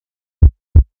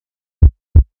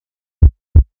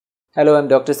Hello, I'm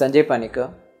Dr. Sanjay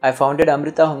Panicker. I founded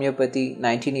Amrita Homeopathy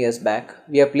 19 years back.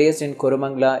 We are placed in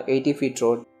Koromangala, 80 feet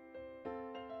road.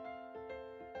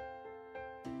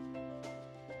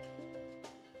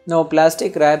 No,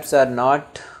 plastic wraps are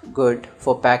not good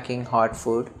for packing hot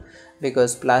food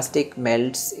because plastic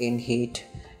melts in heat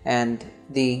and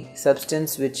the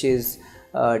substance which is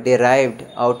derived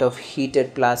out of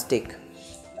heated plastic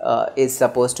is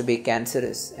supposed to be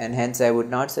cancerous, and hence I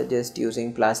would not suggest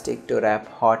using plastic to wrap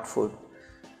hot food.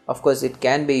 Of course, it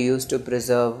can be used to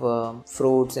preserve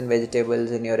fruits and vegetables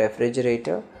in your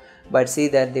refrigerator, but see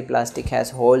that the plastic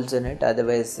has holes in it,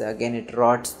 otherwise again it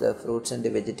rots the fruits and the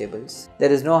vegetables.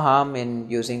 There is no harm in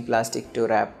using plastic to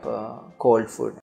wrap cold food.